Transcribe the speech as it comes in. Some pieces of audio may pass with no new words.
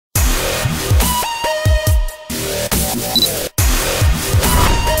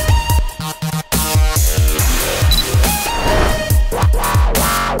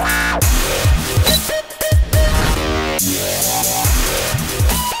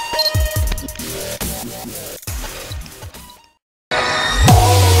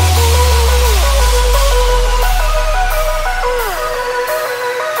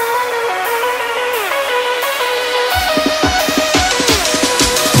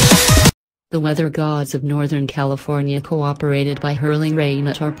The weather gods of Northern California cooperated by hurling rain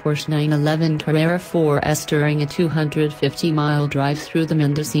at our Porsche 911 Carrera 4S during a 250-mile drive through the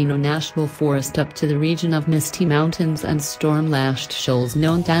Mendocino National Forest up to the region of Misty Mountains and storm-lashed shoals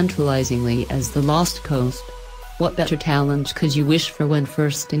known tantalizingly as the Lost Coast. What better challenge could you wish for when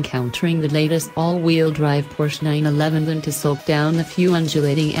first encountering the latest all-wheel drive Porsche 911 than to soak down a few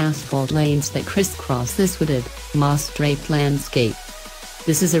undulating asphalt lanes that crisscross this wooded, moss-draped landscape?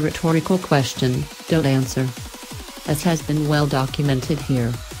 This is a rhetorical question, don't answer. As has been well documented here,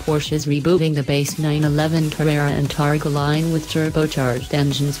 Porsche is rebooting the base 911 Carrera and Targa line with turbocharged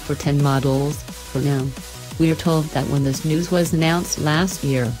engines for 10 models, for now. We're told that when this news was announced last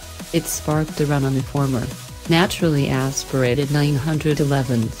year, it sparked a run on the former, naturally aspirated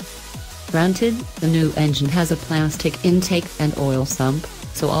 911s. Granted, the new engine has a plastic intake and oil sump,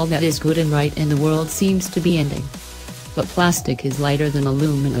 so all that is good and right in the world seems to be ending. But plastic is lighter than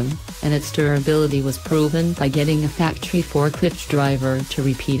aluminum, and its durability was proven by getting a factory forklift driver to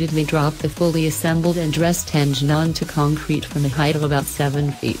repeatedly drop the fully assembled and dressed engine onto concrete from a height of about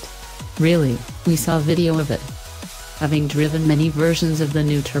 7 feet. Really, we saw video of it. Having driven many versions of the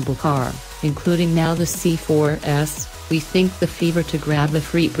new turbo car, including now the C4S, we think the fever to grab a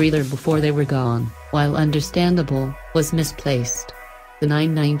free breather before they were gone, while understandable, was misplaced. The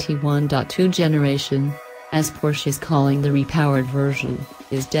 991.2 generation, as Porsche is calling the repowered version,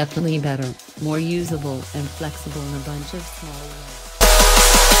 is definitely better, more usable and flexible in a bunch of small ways.